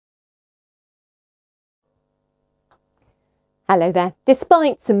Hello there.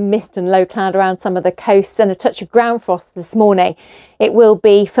 Despite some mist and low cloud around some of the coasts and a touch of ground frost this morning, it will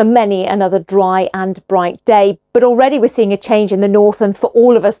be for many another dry and bright day. But already we're seeing a change in the north, and for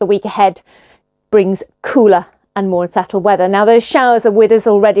all of us the week ahead brings cooler and more unsettled weather. Now those showers are with us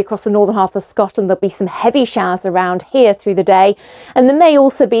already across the northern half of Scotland. There'll be some heavy showers around here through the day, and there may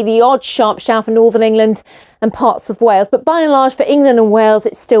also be the odd sharp shower for northern England and parts of Wales. But by and large for England and Wales,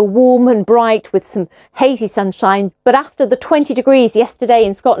 it's still warm and bright with some hazy sunshine. But after the 20 degrees yesterday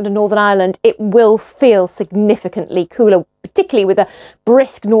in Scotland and Northern Ireland, it will feel significantly cooler, particularly with a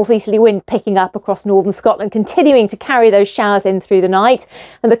brisk northeasterly wind picking up across northern Scotland, continuing to carry those showers in through the night.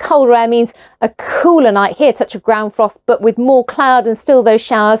 And the colder air means a cooler night here, touch of ground frost, but with more cloud and still those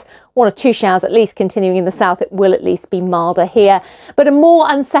showers. One or two showers at least continuing in the south. It will at least be milder here, but a more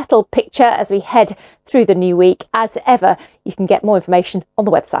unsettled picture as we head through the new week. As ever, you can get more information on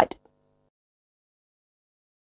the website.